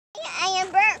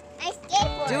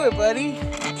Do it, buddy.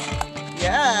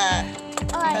 Yeah.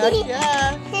 Heck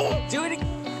yeah. Do it again.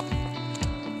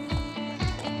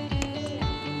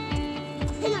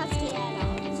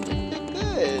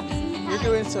 Good. You're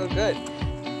doing so good.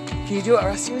 Can you do what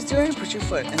Rusty was doing? Put your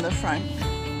foot in the front.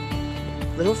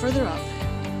 A little further up.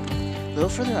 A little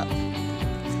further up.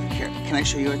 Here, can I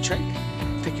show you a trick?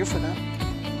 Pick your foot up.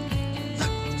 Look,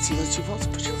 see those 2 volts?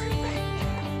 Push it right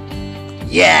away.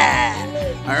 Yeah!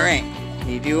 Alright. Can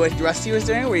you do what Rusty was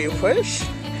doing where you push?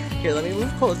 Here, let me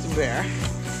move close to Bear.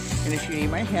 And if you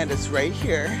need my hand, it's right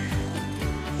here.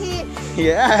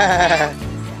 Yeah!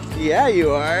 Yeah, you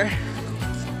are.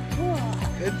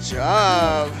 Good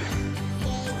job.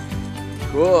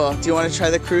 Cool. Do you want to try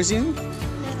the cruising?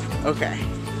 Okay.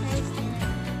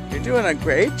 You're doing a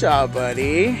great job,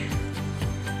 buddy.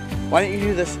 Why don't you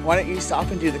do this? Why don't you stop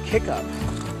and do the kick up?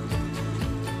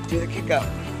 Do the kick up.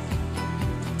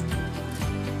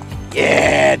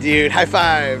 Yeah, dude. High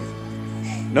five.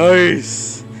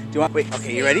 Nice. Do you want? Wait.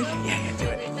 Okay, you ready? Yeah, do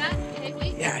it.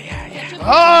 Yeah.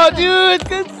 Oh, dude,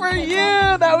 good for you.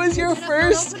 That was your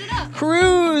first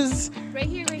cruise. Right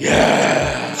here.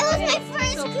 Yeah. It was my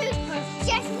first cruise.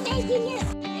 Just making it.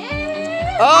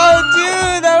 Yeah. Oh,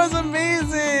 dude, that was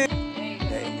amazing. There you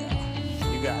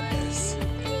go. You got this.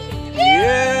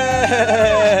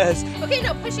 Yes. Okay,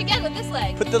 now push again with this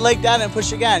leg. Put the leg down and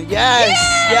push again. Yes.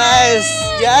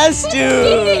 Yes,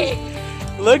 dude.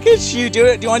 Look at you. Do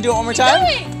it. Do you want to do it one more time?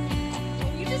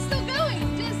 You're just still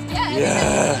going.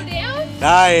 Yeah. Slow down.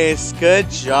 Nice. Good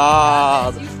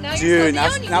job. Now Dude, you're slow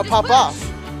down, now you pop just push. off.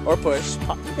 Or push.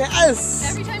 Pop.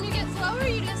 Yes. Every time you get slower,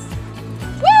 you just...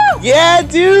 Woo! Yeah,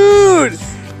 dude.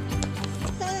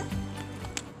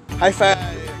 High five.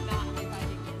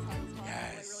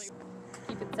 Yes.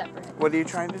 Keep it separate. What are you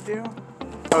trying to do?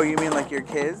 Oh, you mean like your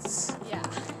kids? Yeah.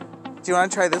 Do you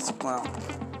want to try this? Well,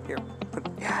 here.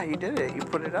 Yeah, you did it. You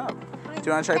put it up. Do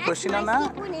you want to try pushing on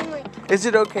that? Is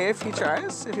it okay if he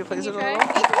tries? If he plays it a little?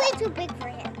 It's way too big for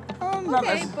him. Oh,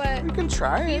 Okay, but we can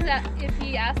try it. if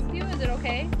he asks you, is it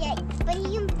okay? Yeah, but he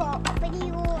can fall. But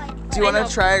he will like. Do you want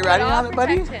to try riding on it,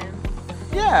 buddy? Him.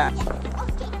 Yeah.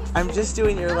 Okay. I'm just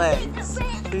doing your legs.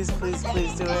 Please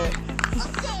do it.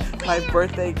 My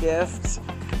birthday gift.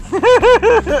 Put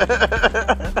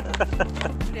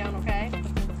down, okay?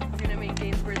 You're gonna make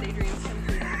Dave's birthday dreams come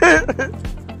true.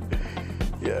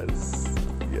 Yes.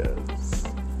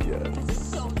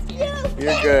 So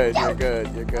You're good.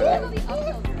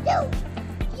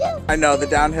 I know, the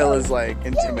downhill is like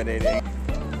intimidating.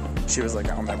 She was like,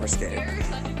 I'll never skate. You're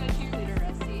such a good cheerleader,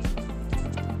 Rusty.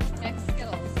 Next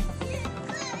Skittles.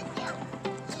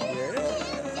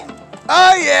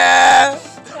 Oh yeah!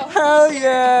 Hell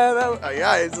yeah!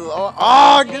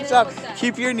 Oh, good job.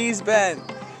 Keep your knees bent,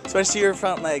 especially your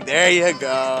front leg. There you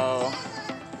go.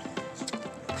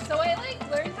 So I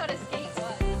learned how to skate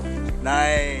once.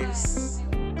 Nice.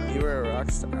 You were a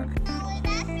rock star.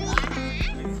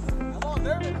 I'm all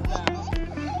nervous now.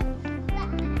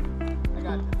 I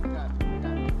got this.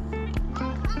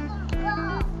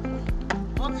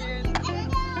 Come in.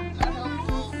 Not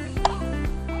helpful.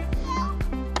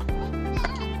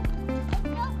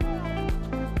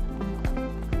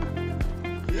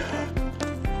 Yeah.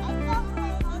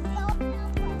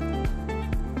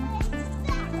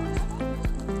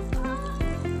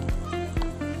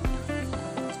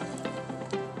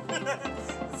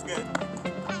 It's good.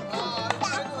 Oh, I'm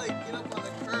trying to like get up on the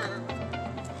curb,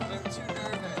 but I'm too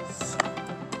nervous.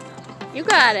 You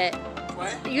got it.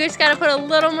 What? You just gotta put a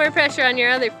little more pressure on your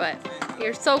other foot.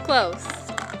 You're so close.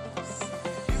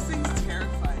 These things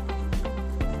terrify me.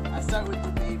 I start with the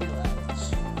baby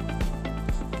ledge.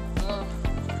 Oh,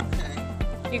 okay.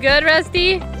 You good,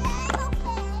 Rusty? That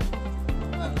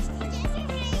was cute.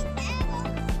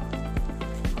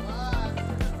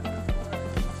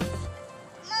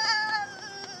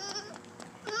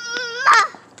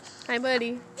 Hi,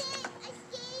 buddy.